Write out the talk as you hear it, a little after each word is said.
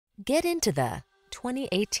Get into the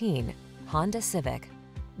 2018 Honda Civic.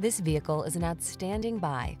 This vehicle is an outstanding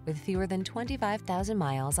buy with fewer than 25,000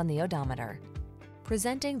 miles on the odometer.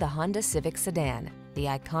 Presenting the Honda Civic Sedan, the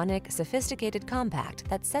iconic, sophisticated compact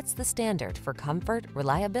that sets the standard for comfort,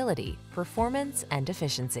 reliability, performance, and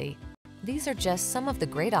efficiency. These are just some of the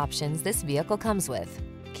great options this vehicle comes with: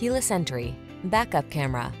 keyless entry, backup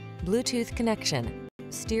camera, Bluetooth connection,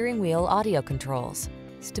 steering wheel audio controls,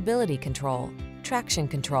 stability control, traction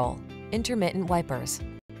control, intermittent wipers,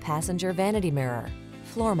 passenger vanity mirror,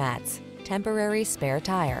 floor mats, temporary spare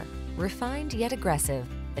tire. Refined yet aggressive,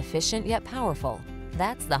 efficient yet powerful.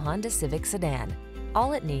 That's the Honda Civic Sedan.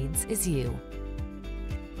 All it needs is you.